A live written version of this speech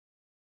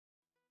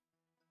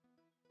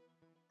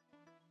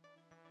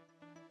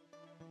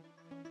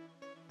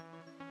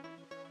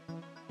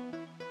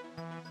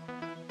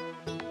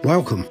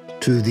Welcome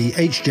to the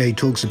HJ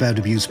Talks About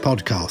Abuse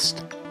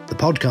podcast, the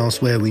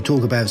podcast where we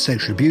talk about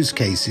sexual abuse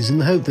cases in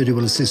the hope that it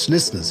will assist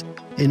listeners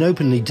in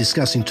openly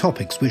discussing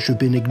topics which have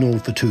been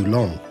ignored for too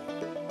long.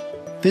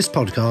 This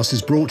podcast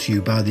is brought to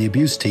you by the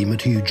abuse team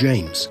at Hugh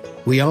James.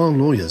 We are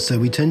lawyers, so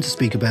we tend to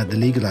speak about the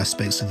legal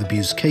aspects of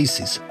abuse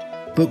cases,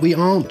 but we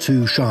aren't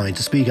too shy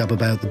to speak up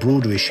about the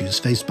broader issues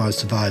faced by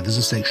survivors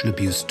of sexual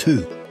abuse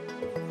too.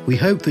 We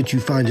hope that you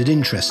find it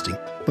interesting,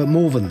 but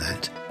more than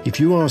that, if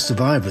you are a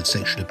survivor of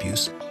sexual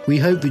abuse, we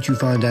hope that you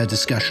find our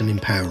discussion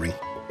empowering.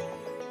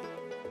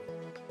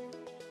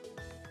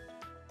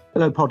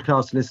 Hello,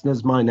 podcast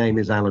listeners. My name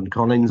is Alan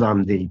Collins.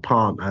 I'm the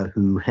partner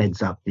who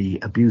heads up the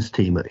abuse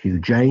team at Hugh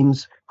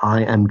James.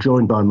 I am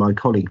joined by my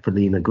colleague,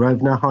 Felina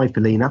Grosvenor. Hi,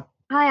 Felina.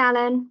 Hi,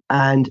 Alan.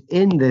 And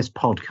in this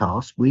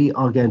podcast, we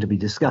are going to be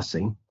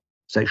discussing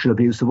Sexual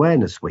Abuse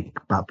Awareness Week.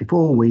 But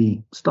before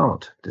we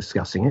start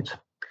discussing it,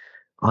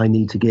 I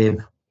need to give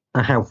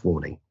a health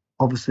warning.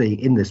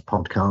 Obviously, in this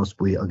podcast,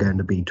 we are going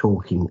to be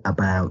talking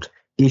about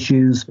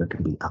issues that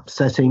can be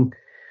upsetting,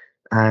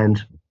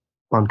 and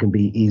one can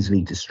be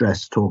easily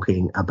distressed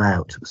talking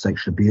about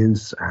sexual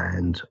abuse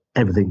and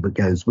everything that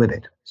goes with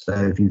it. So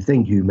if you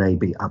think you may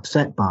be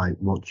upset by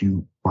what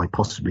you might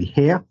possibly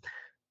hear,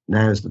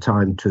 now's the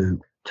time to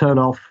turn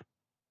off,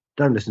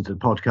 don't listen to the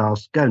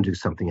podcast, go and do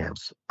something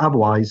else.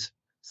 Otherwise,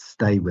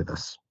 stay with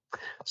us.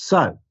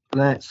 So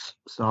let's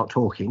start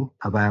talking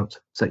about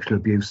Sexual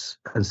Abuse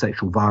and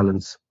Sexual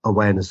Violence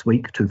Awareness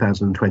Week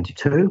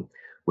 2022,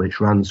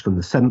 which runs from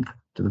the 7th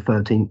to the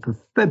 13th of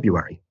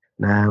February.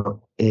 Now,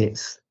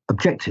 its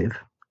objective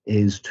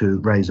is to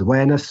raise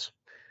awareness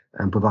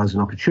and provides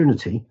an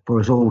opportunity for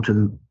us all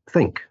to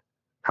think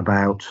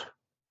about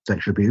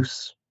sexual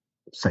abuse,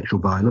 sexual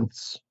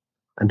violence,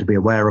 and to be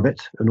aware of it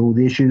and all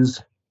the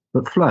issues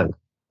that flow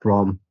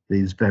from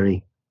these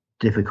very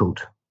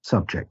difficult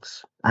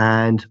subjects.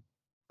 And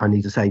I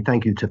need to say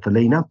thank you to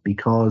Felina,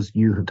 because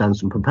you have done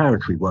some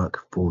preparatory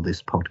work for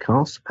this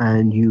podcast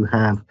and you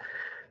have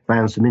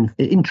found some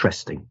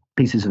interesting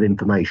pieces of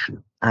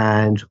information.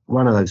 And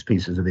one of those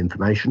pieces of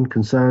information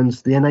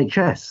concerns the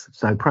NHS.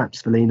 So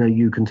perhaps, Felina,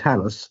 you can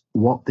tell us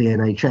what the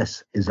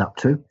NHS is up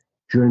to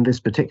during this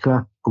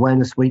particular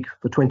Awareness Week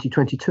for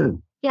 2022.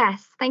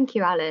 Yes, thank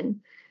you, Alan.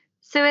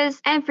 So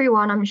as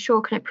everyone I'm sure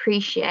can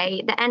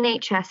appreciate, the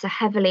NHS are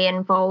heavily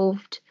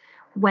involved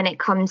when it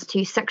comes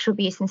to sexual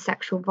abuse and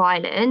sexual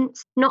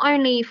violence, not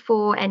only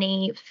for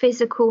any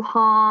physical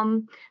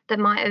harm that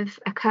might have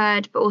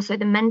occurred, but also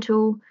the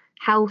mental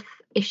health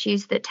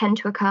issues that tend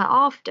to occur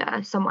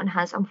after someone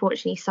has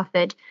unfortunately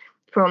suffered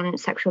from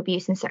sexual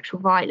abuse and sexual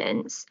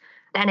violence.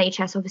 The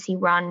NHS obviously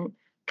run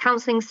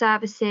counselling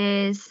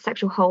services,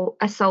 sexual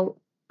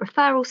assault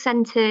referral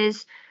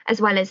centres,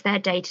 as well as their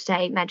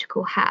day-to-day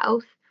medical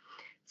health.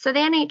 So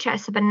the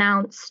NHS have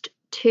announced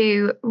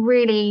two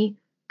really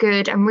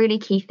good and really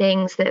key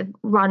things that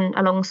run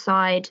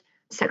alongside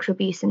Sexual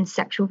Abuse and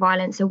Sexual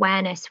Violence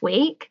Awareness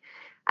Week.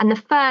 And the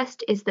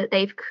first is that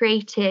they've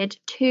created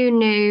two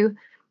new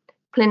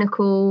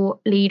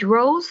clinical lead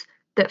roles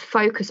that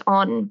focus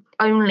on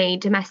only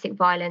domestic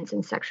violence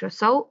and sexual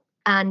assault.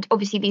 And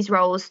obviously these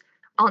roles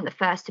aren't the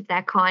first of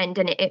their kind,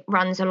 and it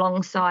runs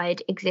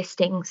alongside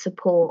existing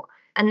support.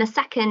 And the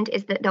second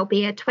is that there'll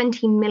be a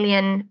 £20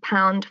 million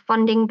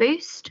funding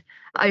boost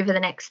over the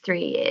next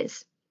 3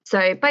 years.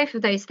 So both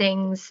of those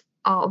things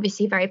are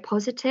obviously very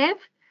positive.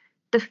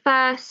 The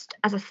first,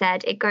 as I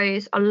said, it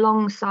goes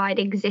alongside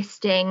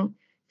existing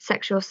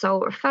sexual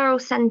assault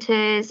referral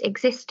centres,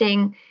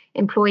 existing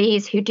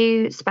employees who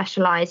do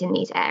specialise in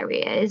these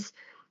areas.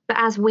 But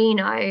as we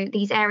know,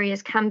 these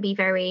areas can be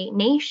very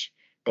niche.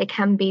 They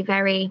can be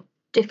very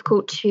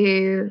difficult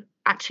to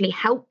actually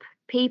help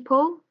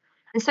people.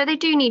 And so they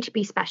do need to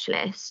be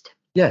specialist.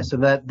 Yes,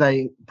 and that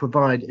they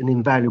provide an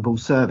invaluable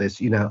service.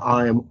 You know,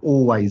 I am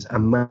always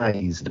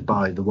amazed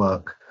by the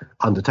work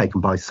undertaken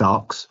by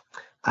SARCS.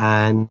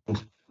 And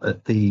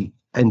at the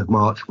end of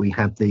March, we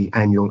have the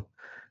annual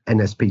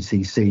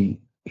NSPCC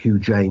Hugh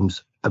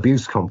James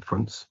Abuse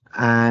Conference.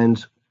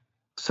 And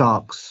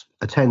SARCS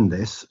attend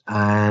this,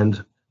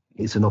 and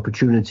it's an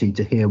opportunity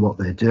to hear what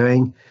they're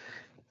doing.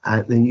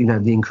 And, you know,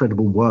 the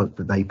incredible work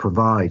that they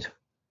provide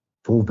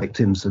for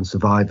victims and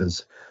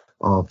survivors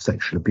of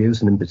sexual abuse,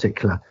 and in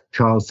particular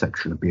child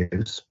sexual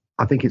abuse.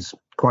 I think it's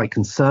quite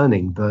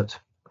concerning that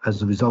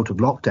as a result of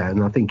lockdown,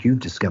 and I think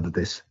you've discovered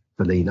this,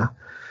 Felina,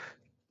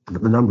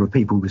 that the number of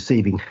people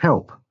receiving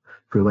help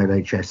through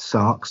NHS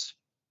SARCS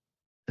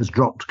has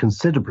dropped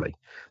considerably,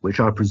 which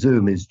I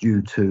presume is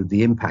due to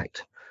the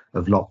impact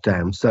of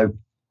lockdown. So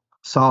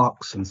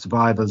SARCS and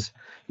survivors,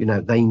 you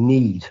know, they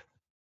need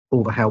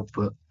all the help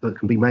that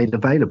can be made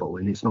available.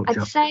 And it's not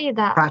just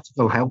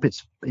practical help,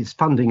 it's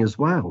funding as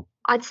well.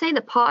 I'd say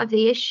that part of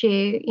the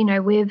issue, you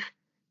know, with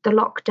the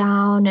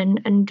lockdown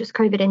and just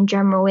COVID in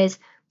general is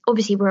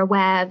obviously we're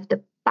aware of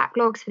the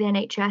backlogs for the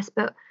NHS,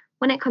 but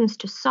when it comes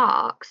to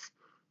SARCS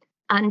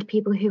and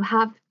people who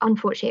have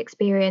unfortunately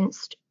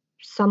experienced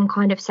some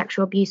kind of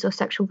sexual abuse or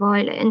sexual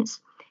violence,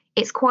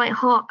 it's quite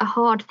a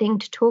hard thing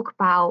to talk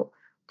about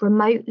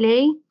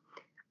remotely.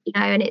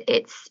 and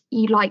it's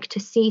you like to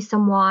see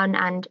someone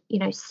and,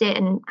 sit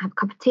and have a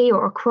cup of tea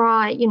or a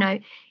cry,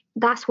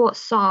 that's what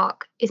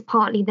SARC is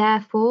partly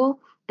there for.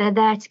 They're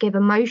there to give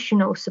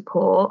emotional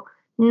support,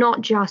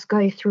 not just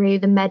go through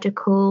the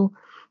medical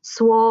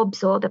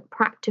swabs or the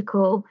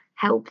practical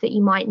help that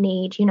you might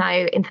need,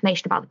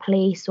 information about the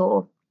police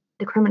or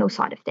the criminal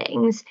side of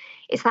things.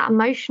 It's that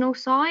emotional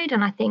side.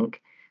 And I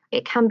think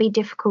it can be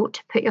difficult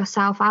to put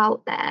yourself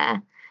out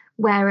there.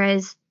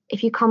 Whereas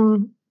if you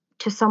come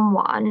to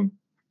someone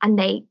and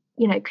they,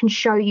 can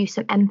show you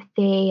some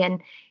empathy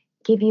and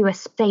give you a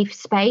safe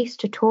space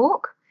to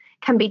talk,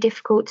 can be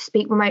difficult to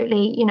speak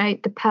remotely.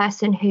 The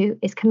person who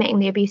is committing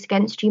the abuse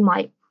against you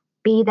might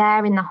be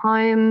there in the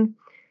home.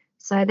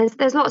 So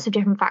there's lots of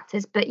different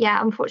factors. But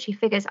yeah, unfortunately,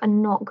 figures are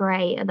not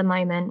great at the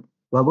moment.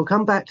 Well, we'll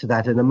come back to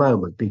that in a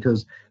moment,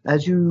 because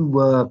as you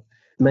were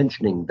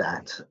mentioning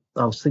that,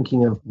 I was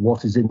thinking of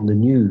what is in the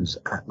news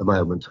at the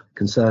moment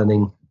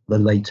concerning the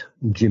late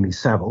Jimmy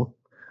Savile,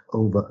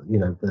 over,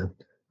 the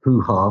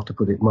hoo-ha, to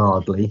put it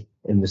mildly,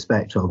 in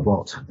respect of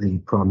what the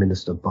Prime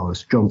Minister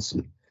Boris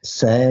Johnson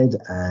said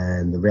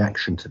and the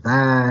reaction to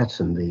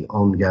that and the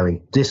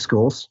ongoing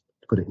discourse,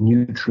 to put it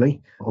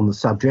neutrally, on the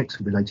subject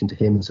relating to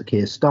him and Sir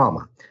Keir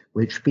Starmer,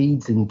 which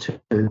feeds into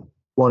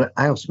what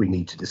else we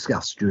need to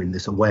discuss during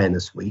this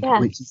awareness week,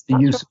 which is the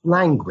use of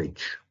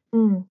language.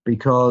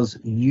 Because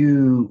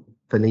you,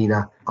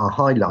 Felina, are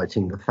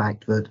highlighting the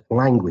fact that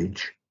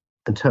language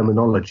and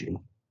terminology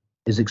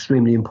is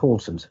extremely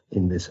important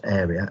in this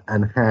area,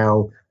 and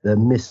how the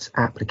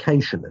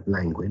misapplication of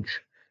language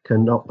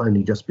can not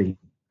only just be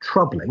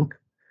troubling,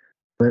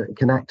 but it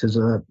can act as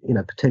a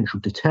potential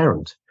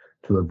deterrent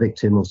to a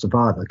victim or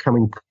survivor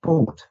coming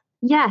forward.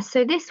 Yeah,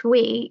 so this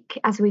week,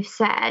 as we've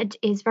said,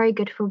 is very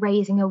good for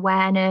raising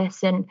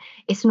awareness, and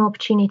it's an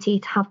opportunity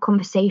to have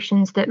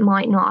conversations that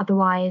might not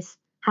otherwise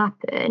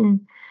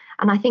happen.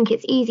 And I think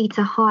it's easy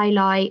to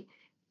highlight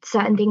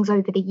certain things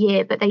over the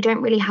year, but they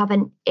don't really have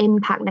an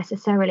impact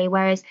necessarily.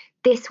 Whereas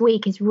this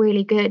week is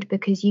really good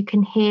because you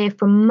can hear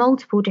from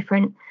multiple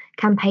different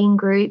campaign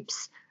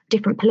groups,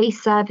 different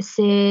police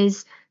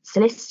services,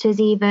 solicitors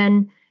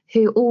even,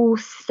 who all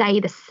say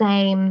the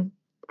same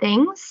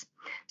things.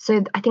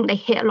 So I think they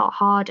hit a lot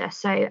harder.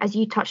 So as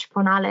you touched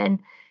upon, Alan,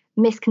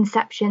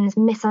 misconceptions,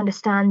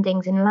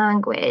 misunderstandings in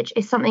language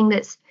is something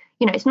that's,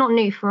 it's not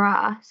new for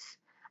us,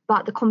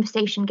 but the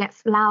conversation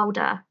gets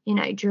louder,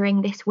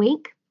 during this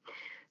week.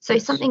 So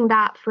something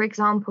that, for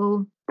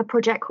example, a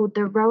project called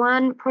the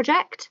Rowan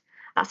Project,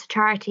 that's a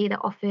charity that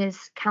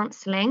offers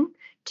counselling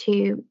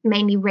to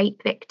mainly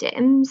rape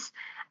victims.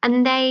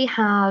 And they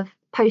have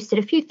posted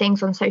a few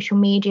things on social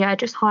media,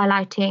 just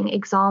highlighting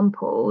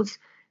examples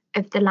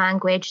of the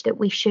language that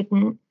we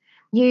shouldn't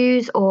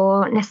use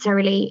or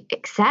necessarily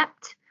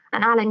accept.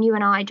 And Alan, you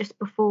and I, just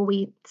before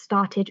we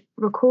started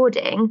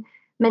recording,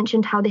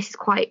 mentioned how this is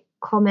quite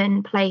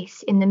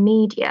commonplace in the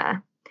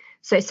media.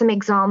 So some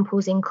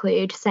examples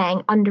include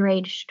saying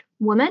underage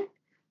woman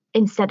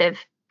instead of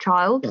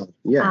child,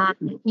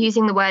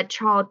 using the word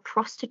child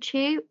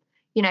prostitute,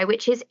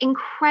 which is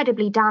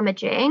incredibly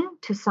damaging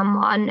to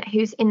someone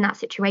who's in that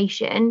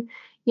situation.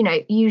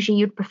 Usually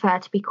you'd prefer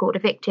to be called a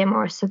victim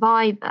or a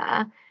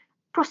survivor.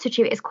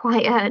 Prostitute is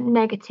quite a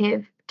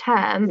negative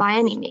term by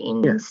any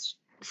means. Yes.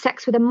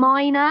 Sex with a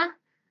minor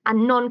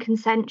and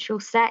non-consensual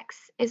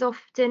sex is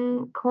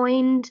often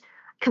coined.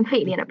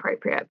 Completely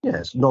inappropriate.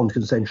 Yes,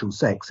 non-consensual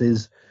sex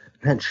is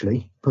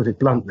actually, put it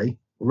bluntly,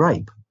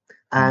 rape.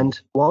 And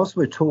whilst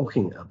we're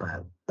talking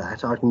about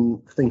that, I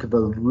can think of a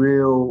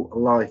real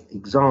life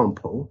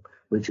example,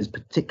 which is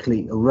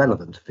particularly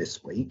irrelevant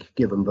this week,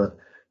 given that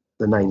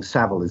the name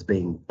Savile is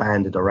being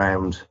bandied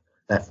around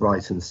left,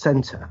 right and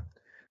centre.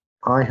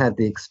 I had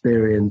the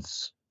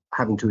experience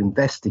having to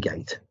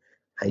investigate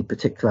a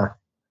particular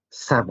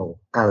Savile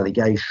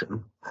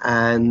allegation,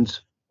 and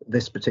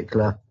this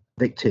particular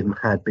victim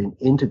had been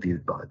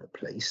interviewed by the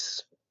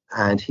police,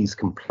 and his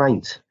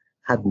complaint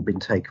hadn't been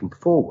taken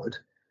forward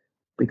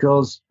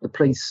because the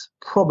police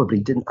probably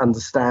didn't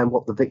understand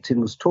what the victim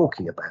was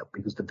talking about,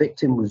 because the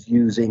victim was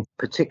using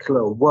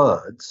particular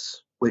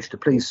words which the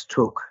police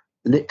took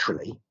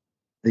literally.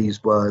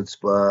 These words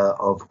were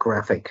of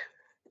graphic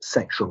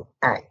sexual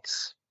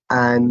acts,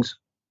 and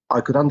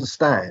I could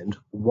understand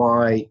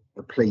why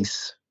the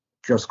police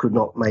just could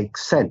not make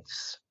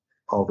sense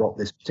of what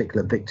this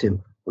particular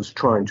victim was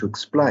trying to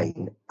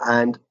explain,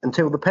 and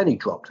until the penny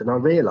dropped and I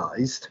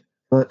realised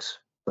that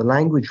the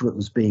language that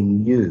was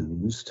being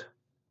used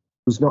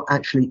was not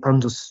actually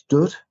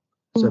understood.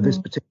 So this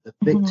particular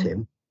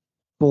victim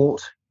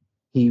thought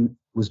he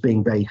was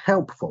being very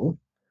helpful,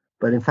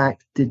 but in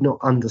fact did not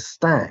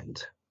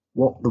understand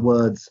what the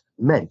words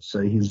meant. So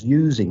he was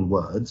using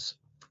words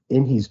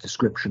in his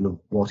description of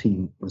what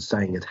he was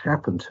saying had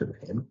happened to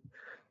him,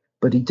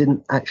 but he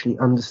didn't actually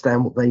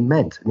understand what they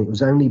meant. And it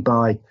was only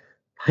by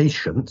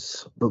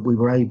patience that we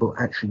were able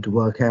actually to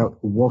work out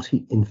what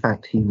he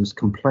was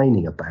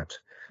complaining about.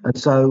 And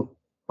so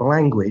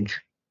language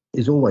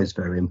is always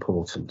very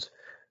important.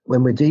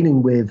 When we're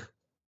dealing with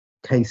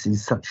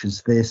cases such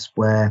as this,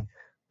 where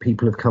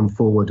people have come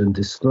forward and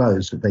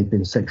disclosed that they've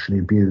been sexually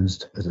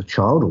abused as a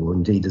child or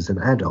indeed as an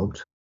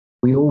adult,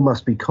 we all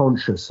must be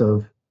conscious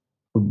of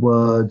the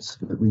words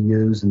that we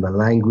use and the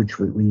language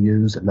that we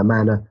use and the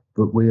manner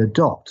that we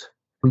adopt.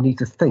 We need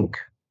to think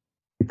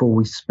before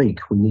we speak.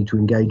 We need to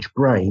engage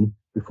brain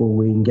before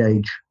we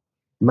engage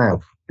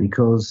mouth,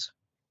 because,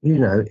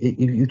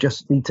 you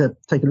just need to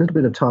take a little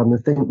bit of time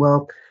and think,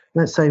 well,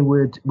 let's say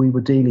we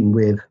were dealing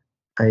with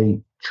a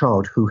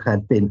child who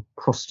had been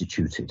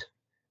prostituted.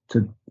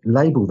 To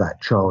label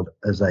that child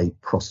as a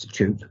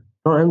prostitute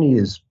not only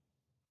is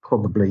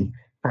probably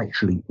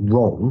actually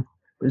wrong,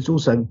 but it's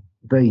also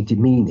very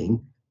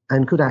demeaning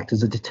and could act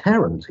as a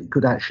deterrent. It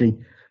could actually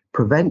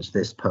prevent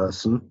this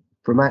person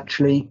from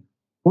actually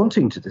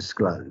wanting to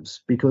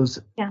disclose, because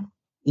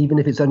even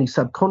if it's only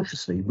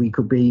subconsciously, we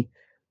could be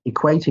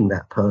equating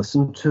that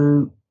person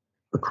to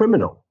a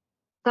criminal.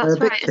 That's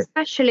right,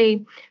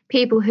 especially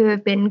people who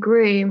have been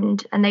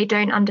groomed and they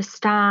don't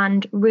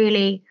understand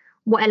really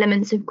what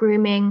elements of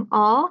grooming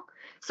are.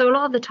 So a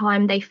lot of the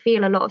time they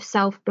feel a lot of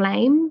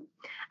self-blame.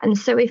 And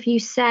so if you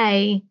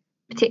say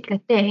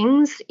particular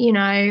things,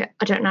 I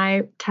don't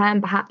know,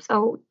 term perhaps,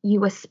 oh, you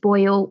were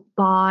spoiled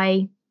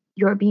by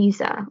your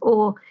abuser,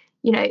 or,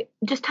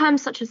 just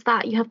terms such as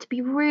that, you have to be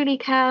really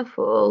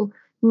careful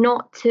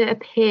not to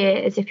appear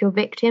as if you're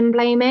victim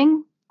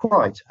blaming.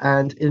 Quite.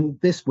 And in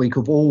this week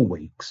of all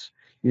weeks,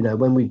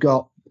 when we've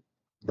got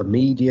the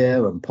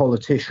media and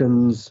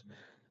politicians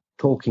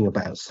talking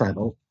about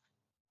Savile,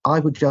 I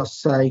would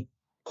just say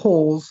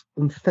pause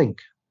and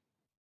think,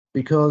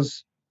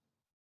 because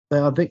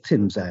there are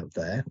victims out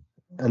there,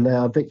 and there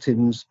are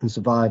victims and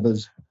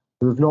survivors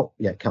who have not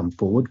yet come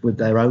forward with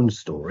their own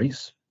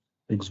stories,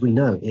 because we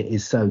know it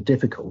is so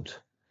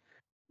difficult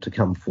to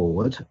come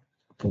forward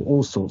for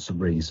all sorts of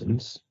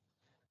reasons.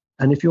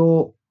 And if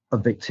you're a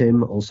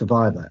victim or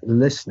survivor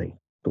listening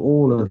to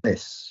all of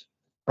this,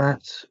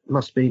 that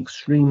must be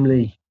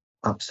extremely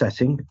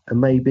upsetting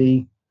and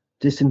maybe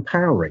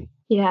disempowering.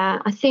 Yeah,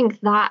 I think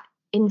that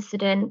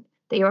incident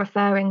that you're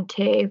referring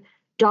to,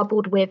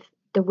 doubled with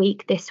the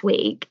week this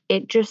week,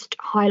 it just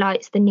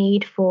highlights the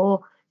need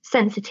for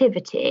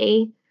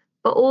sensitivity,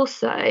 but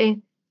also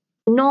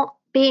not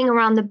being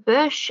around the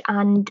bush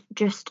and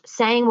just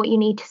saying what you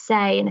need to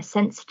say in a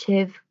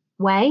sensitive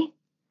way.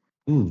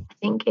 I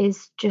think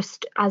is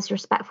just as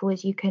respectful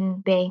as you can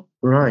be.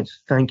 Right.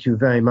 Thank you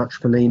very much,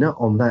 Felina.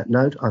 On that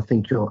note, I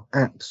think you're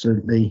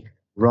absolutely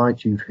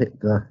right. You've hit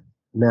the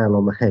nail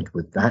on the head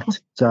with that.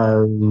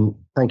 So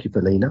thank you,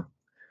 Felina.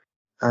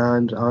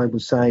 And I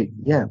would say,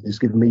 it's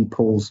given me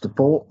pause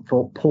for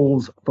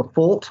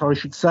thought, I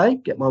should say.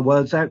 Get my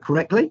words out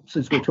correctly,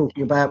 since we're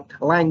talking about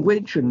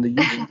language and the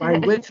use of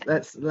language.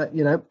 Let's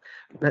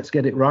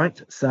get it right.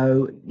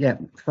 So,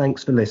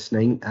 thanks for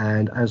listening.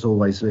 And as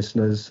always,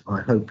 listeners,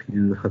 I hope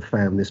you have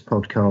found this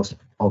podcast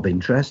of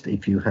interest.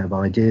 If you have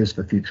ideas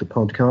for future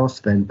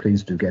podcasts, then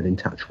please do get in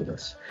touch with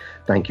us.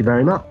 Thank you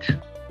very much.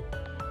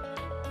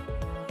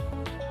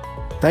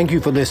 Thank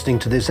you for listening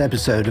to this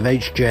episode of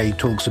HJ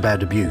Talks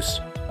About Abuse.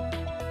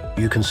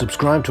 You can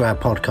subscribe to our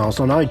podcast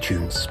on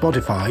iTunes,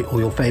 Spotify,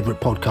 or your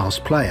favourite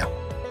podcast player.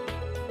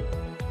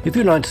 If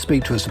you'd like to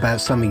speak to us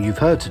about something you've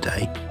heard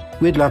today,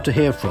 we'd love to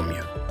hear from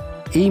you.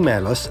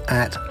 Email us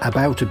at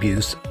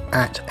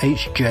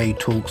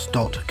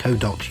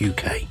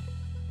aboutabuse@hjtalks.co.uk.